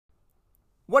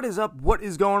What is up? What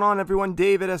is going on, everyone?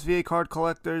 Dave at SVA Card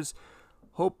Collectors.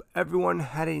 Hope everyone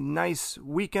had a nice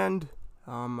weekend.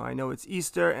 I know it's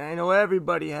Easter, and I know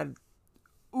everybody had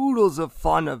oodles of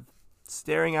fun of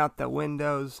staring out the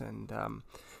windows and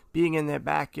being in their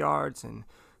backyards and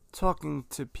talking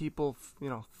to people,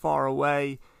 far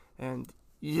away. And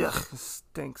yuck, it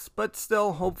stinks. But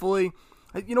still, hopefully,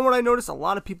 you know what I noticed? A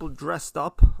lot of people dressed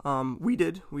up. We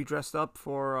dressed up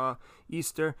for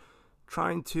Easter,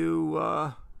 trying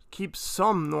to keep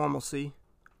some normalcy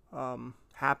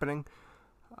happening.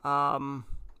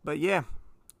 But yeah,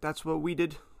 that's what we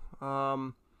did.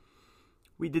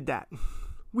 We did that.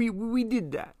 We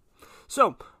did that.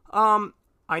 So,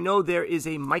 I know there is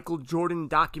a Michael Jordan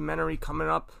documentary coming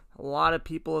up. A lot of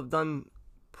people have done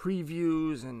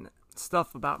previews and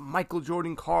stuff about Michael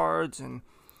Jordan cards and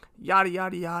yada,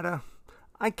 yada, yada.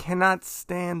 I cannot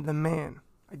stand the man.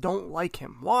 I don't like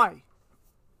him. Why?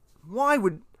 Why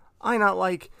would I not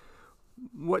like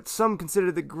what some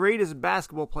consider the greatest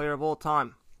basketball player of all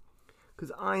time?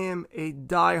 Because I am a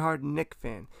diehard Knick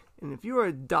fan. And if you are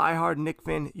a diehard Knick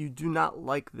fan, you do not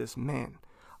like this man.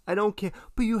 I don't care.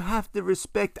 But you have to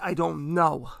respect, I don't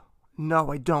know.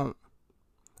 No, I don't.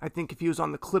 I think if he was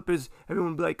on the Clippers,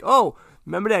 everyone would be like, oh,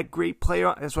 remember that great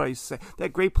player? That's what I used to say.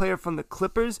 That great player from the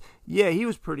Clippers? Yeah, he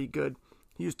was pretty good.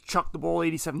 He used to chuck the ball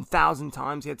 87,000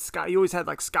 times. He always had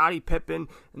like Scottie Pippen,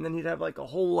 and then he'd have like a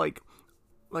whole like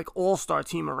all-star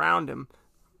team around him.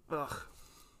 Ugh.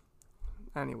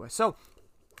 Anyway, so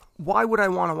why would I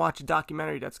want to watch a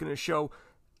documentary that's going to show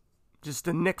just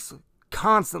the Knicks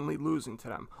constantly losing to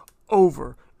them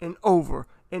over and over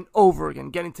and over again,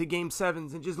 getting to game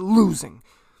sevens and just losing?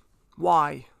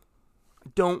 Why? I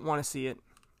don't want to see it.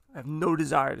 I have no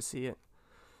desire to see it.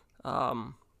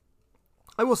 I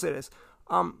will say this.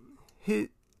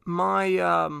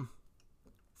 My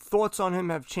thoughts on him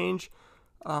have changed.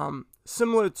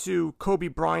 Similar to Kobe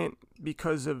Bryant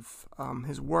because of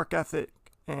his work ethic.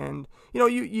 And,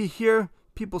 you hear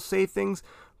people say things,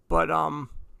 but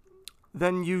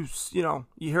then you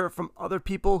hear it from other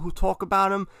people who talk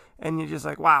about him, and you're just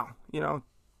like, wow,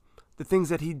 the things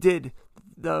that he did,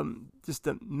 the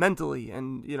mentally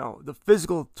and, the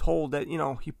physical toll that,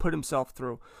 he put himself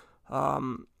through.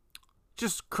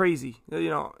 Just crazy,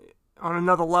 on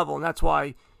another level. And that's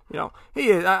why, he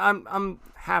is, I'm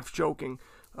half joking.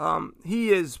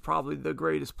 He is probably the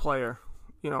greatest player,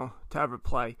 to ever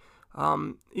play.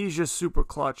 He's just super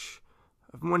clutch.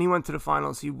 When he went to the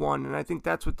finals, he won, and I think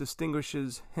that's what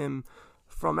distinguishes him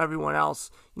from everyone else.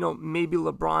 Maybe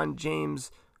LeBron James,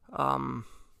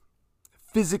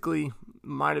 physically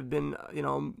might have been,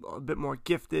 a bit more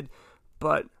gifted,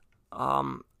 but,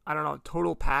 I don't know,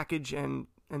 total package and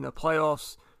in the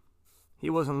playoffs, he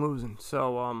wasn't losing.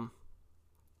 So,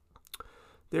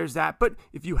 there's that. But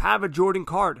if you have a Jordan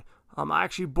card, I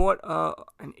actually bought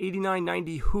an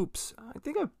 89.90 Hoops. I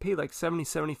think I paid like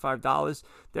 $75.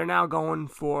 They're now going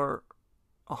for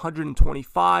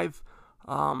 $125.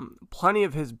 Plenty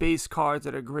of his base cards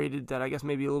that are graded that I guess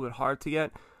maybe a little bit hard to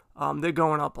get. They're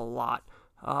going up a lot.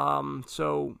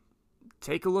 So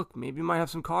take a look. Maybe you might have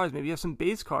some cards. Maybe you have some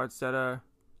base cards that are,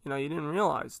 you didn't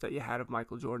realize that you had of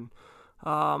Michael Jordan.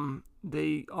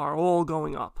 They are all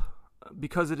going up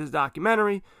because of his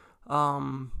documentary.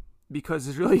 Because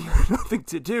there's really nothing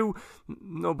to do.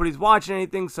 Nobody's watching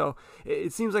anything, so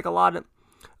it seems like a lot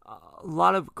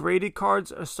of graded cards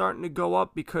are starting to go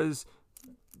up because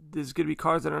there's going to be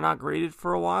cards that are not graded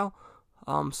for a while.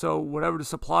 So whatever the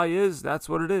supply is, that's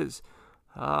what it is.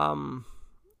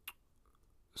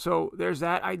 So there's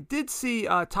that. I did see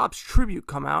Topps Tribute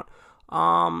come out.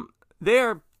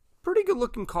 They're pretty good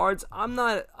looking cards. I'm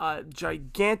not a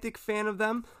gigantic fan of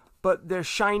them, but they're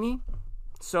shiny,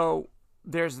 so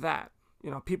there's that.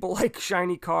 People like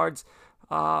shiny cards.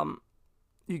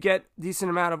 You get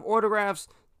decent amount of autographs.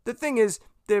 The thing is,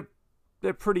 they're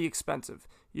pretty expensive.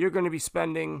 You're going to be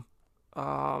spending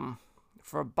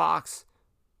for a box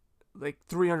like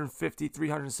 $350,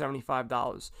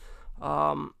 $375.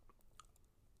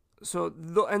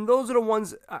 And those are the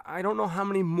ones. I don't know how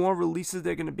many more releases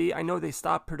they're going to be. I know they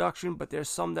stopped production, but there's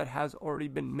some that has already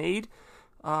been made.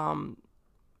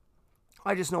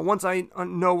 I just know once I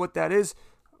know what that is,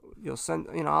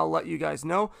 I'll let you guys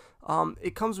know.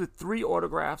 It comes with 3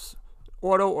 autographs,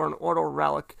 auto or an auto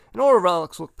relic. And auto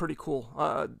relics look pretty cool.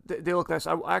 They look nice.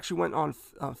 I actually went on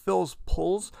Phil's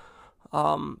Pulls.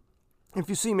 If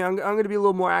you see me, I'm going to be a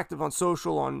little more active on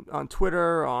social, on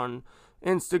Twitter, on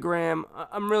Instagram.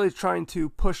 I'm really trying to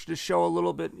push the show a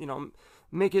little bit,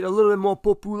 make it a little bit more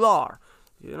popular.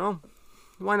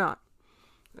 Why not?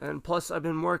 And plus, I've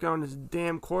been working on this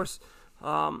damn course.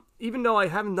 Even though I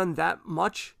haven't done that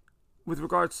much with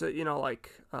regards to,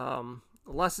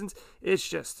 lessons, it's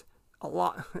just a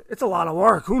lot. It's a lot of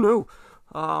work. Who knew?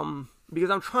 Because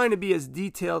I'm trying to be as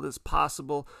detailed as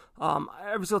possible.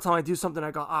 Every single time I do something,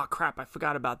 I go, oh crap, I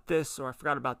forgot about this or I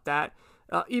forgot about that.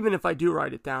 Even if I do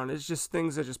write it down, it's just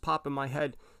things that just pop in my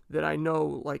head that I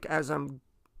know, like, as I'm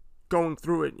going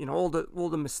through it, all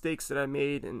the mistakes that I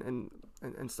made and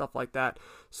stuff like that.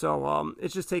 So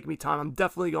it's just taking me time. I'm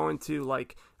definitely going to,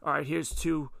 like, all right, here's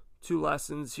two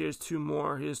lessons, here's two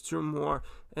more,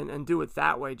 and do it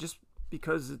that way, just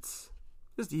because it's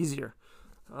just easier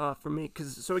for me,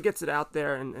 so it gets it out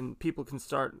there and people can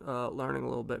start learning a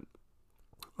little bit.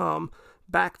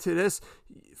 Back to this,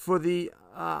 for the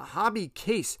hobby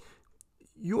case,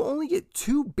 you only get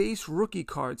 2 base rookie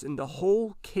cards in the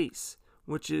whole case,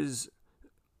 which is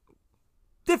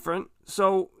different.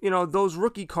 So, those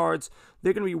rookie cards,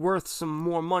 they're going to be worth some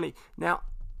more money. Now,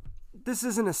 this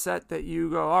isn't a set that you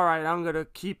go, all right, I'm going to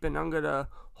keep and I'm going to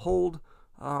hold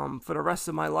for the rest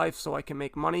of my life so I can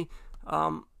make money.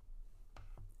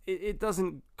 It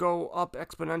doesn't go up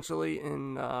exponentially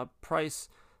in price.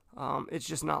 It's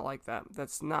just not like that.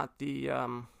 That's not the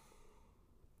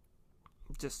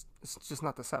it's just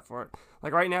not the set for it.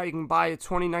 Like right now, you can buy a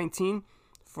 2019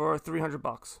 for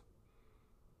 $300.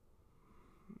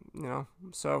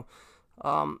 So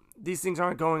these things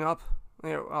aren't going up.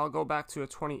 I'll go back to a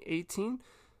 2018,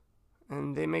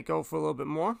 and they may go for a little bit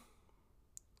more.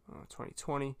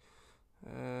 2020,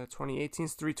 2018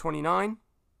 is $329.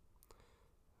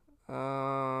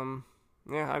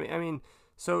 I mean,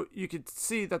 so you could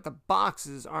see that the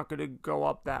boxes aren't going to go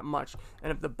up that much,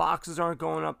 and if the boxes aren't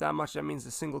going up that much, that means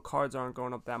the single cards aren't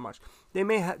going up that much. They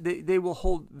may they will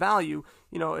hold value,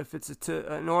 if it's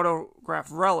an autograph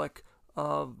relic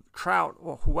of Trout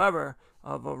or whoever,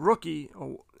 of a rookie,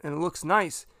 and it looks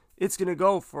nice, it's going to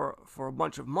go for a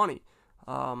bunch of money,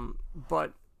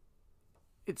 but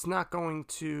it's not going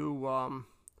to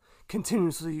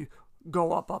continuously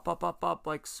go up,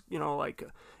 like like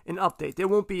an update. There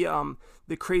won't be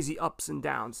the crazy ups and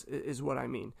downs, is what I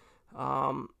mean.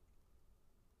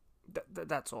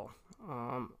 That's all.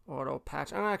 Auto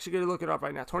patch. I'm actually going to look it up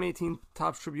right now. 2018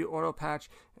 Topps Tribute Auto Patch,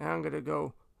 and I'm going to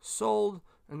go sold,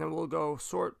 and then we'll go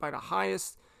sort by the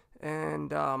highest,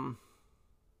 and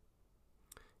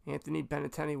Anthony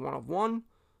Benintendi 1/1.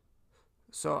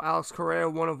 So Alex Correa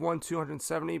 1/1,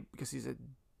 270, because he's a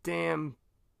damn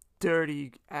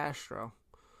dirty Astro.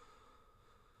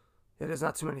 Yeah, there's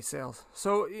not too many sales.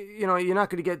 So, you're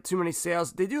not going to get too many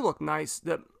sales. They do look nice.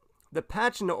 The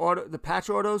patch and the patch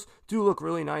autos do look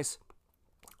really nice.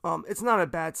 It's not a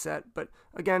bad set, but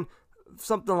again,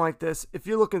 something like this, if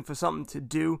you're looking for something to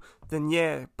do, then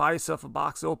yeah, buy yourself a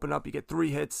box, open up, you get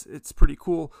 3 hits. It's pretty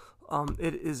cool.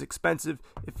 It is expensive.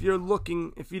 If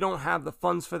you don't have the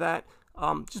funds for that,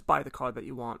 just buy the card that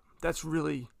you want. That's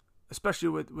really, especially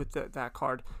with that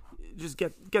card, just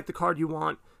get the card you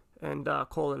want and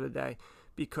call it a day,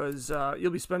 because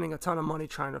you'll be spending a ton of money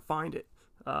trying to find it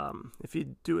if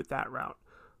you do it that route.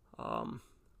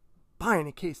 Buying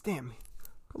a case, damn,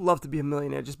 I'd love to be a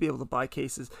millionaire, just be able to buy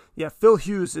cases. Yeah, Phil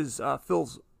Hughes is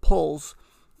Phil's pulls,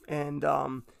 and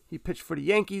he pitched for the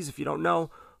Yankees. If you don't know,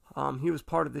 he was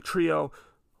part of the trio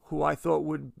who I thought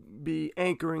would be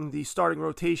anchoring the starting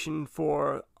rotation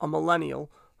for a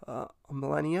millennial.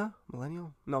 Millennials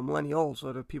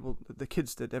are the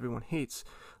kids that everyone hates.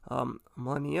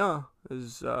 Millennia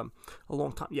is a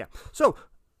long time. Yeah. So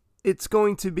it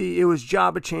was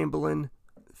Jabba Chamberlain,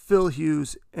 Phil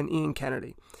Hughes, and Ian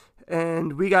Kennedy.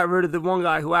 And we got rid of the one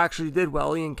guy who actually did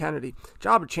well, Ian Kennedy.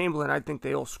 Jabba Chamberlain, I think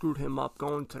they all screwed him up,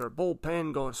 going to their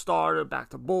bullpen, going starter, back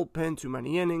to bullpen, too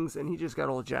many innings, and he just got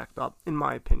all jacked up, in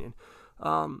my opinion.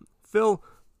 Phil,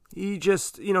 he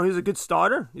just, he's a good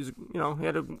starter. He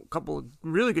had a couple of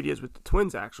really good years with the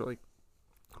Twins, actually.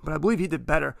 But I believe he did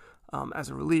better as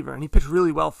a reliever, and he pitched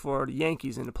really well for the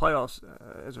Yankees in the playoffs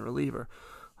as a reliever.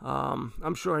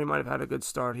 I'm sure he might have had a good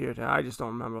start here. I just don't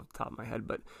remember off the top of my head,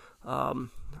 but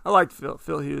I liked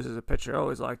Phil Hughes as a pitcher. I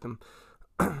always liked him.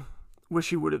 Wish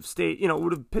he would have stayed,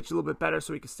 would have pitched a little bit better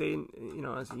so he could stay in,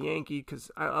 as a Yankee, because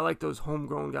I like those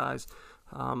homegrown guys.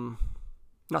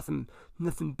 Nothing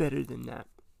better than that.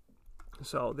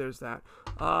 So there's that.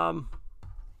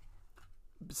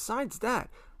 Besides that,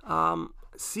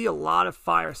 see a lot of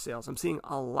fire sales. I'm seeing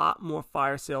a lot more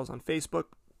fire sales on Facebook.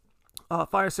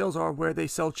 Fire sales are where they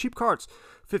sell cheap cards,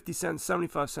 50 cents,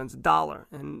 75 cents, $1.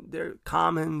 And they're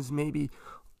commons, maybe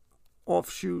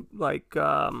offshoot, like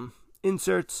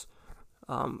inserts,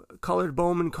 colored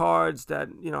Bowman cards that,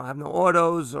 have no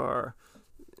autos or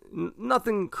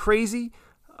nothing crazy.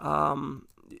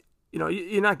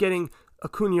 You're not getting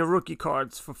Acuna rookie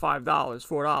cards for $5,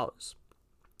 $4.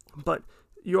 But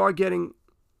you're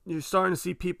starting to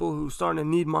see people who starting to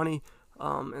need money,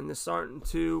 and they're starting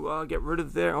to get rid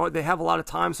of or they have a lot of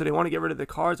time, so they want to get rid of their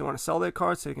cards. They want to sell their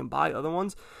cards so they can buy other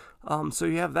ones. So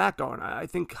you have that going. I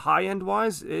think high end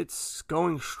wise, it's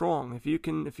going strong.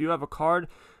 If you have a card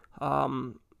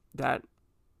that,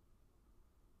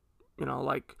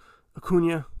 like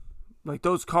Acuna, like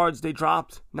those cards they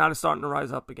dropped, now they're starting to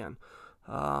rise up again.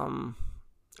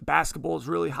 Basketball is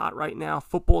really hot right now.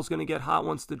 Football is going to get hot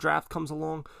once the draft comes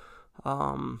along.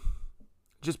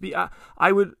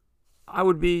 I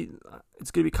would be.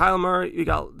 It's going to be Kyler Murray. You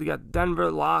got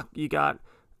Denver Lock. You got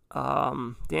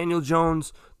Daniel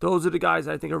Jones. Those are the guys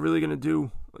I think are really going to do.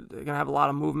 They're going to have a lot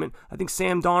of movement. I think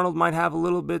Sam Darnold might have a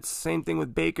little bit. Same thing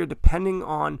with Baker, depending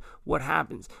on what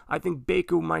happens. I think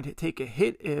Baker might take a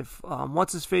hit if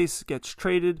what's-his-face gets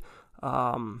traded.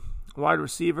 Wide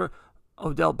receiver,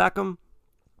 Odell Beckham.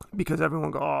 Because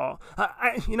everyone go,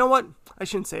 you know what? I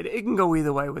shouldn't say it. It can go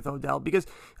either way with Odell because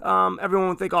everyone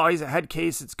would think, he's a head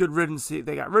case. It's good riddance. They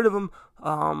got rid of him.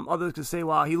 Others could say,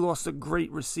 wow, he lost a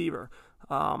great receiver.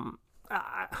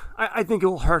 I think it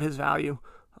will hurt his value.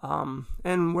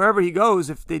 And wherever he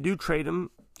goes, if they do trade him,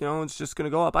 it's just going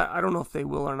to go up. I don't know if they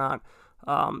will or not.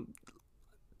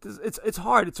 It's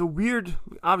hard.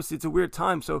 Obviously it's a weird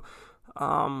time. So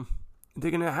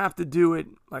they're going to have to do it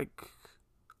like,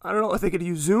 I don't know if they could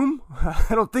use Zoom.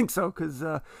 I don't think so because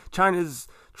China's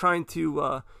trying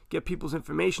to get people's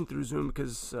information through Zoom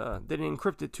because they didn't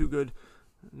encrypt it too good.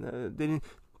 They're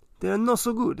not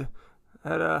so good.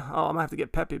 I'm going to have to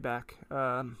get Pepe back.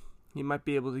 He might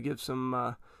be able to give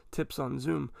some tips on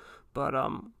Zoom. But,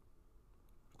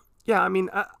 yeah, I mean,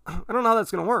 I don't know how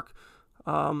that's going to work.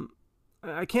 I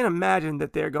can't imagine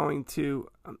that they're going to...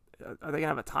 are they going to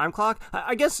have a time clock?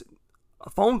 I guess a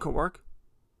phone could work.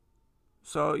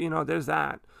 So, there's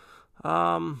that.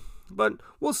 But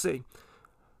we'll see.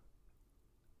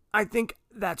 I think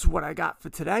that's what I got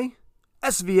for today.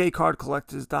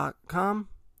 SVAcardcollectors.com.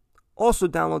 Also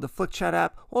download the FlickChat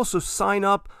app. Also sign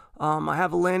up. I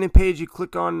have a landing page. You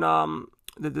click on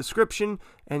the description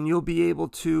and you'll be able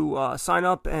to sign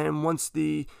up. And once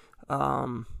the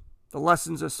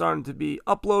lessons are starting to be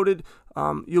uploaded,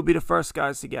 you'll be the first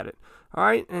guys to get it. All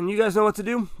right? And you guys know what to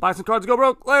do. Buy some cards, go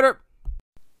broke. Later.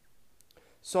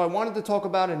 So I wanted to talk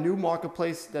about a new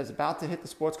marketplace that's about to hit the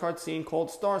sports card scene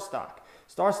called StarStock.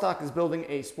 StarStock is building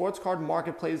a sports card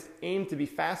marketplace aimed to be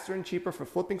faster and cheaper for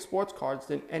flipping sports cards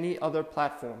than any other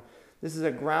platform. This is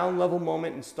a ground level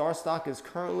moment, and StarStock is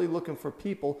currently looking for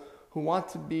people who want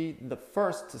to be the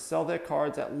first to sell their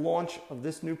cards at launch of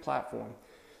this new platform.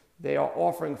 They are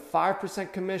offering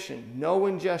 5% commission, no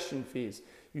ingestion fees.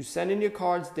 You send in your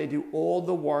cards, they do all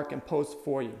the work and post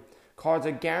for you. Cards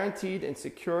are guaranteed and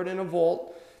secured in a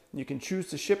vault. You can choose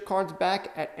to ship cards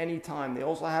back at any time. They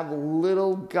also have a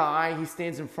little guy. He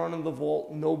stands in front of the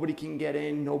vault. Nobody can get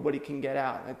in. Nobody can get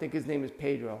out. I think his name is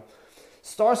Pedro.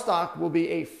 StarStock will be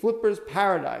a flipper's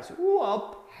paradise. Ooh,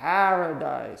 a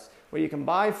paradise. Where you can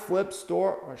buy, flip,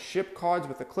 store, or ship cards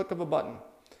with a click of a button.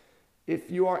 If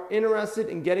you are interested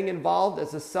in getting involved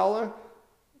as a seller,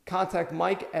 contact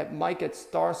Mike at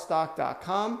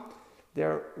mike@starstock.com.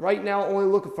 They're right now only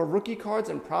looking for rookie cards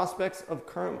and prospects of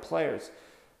current players.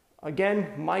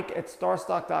 Again, Mike at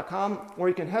starstock.com, or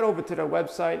you can head over to their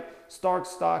website,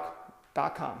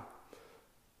 starstock.com.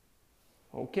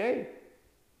 Okay.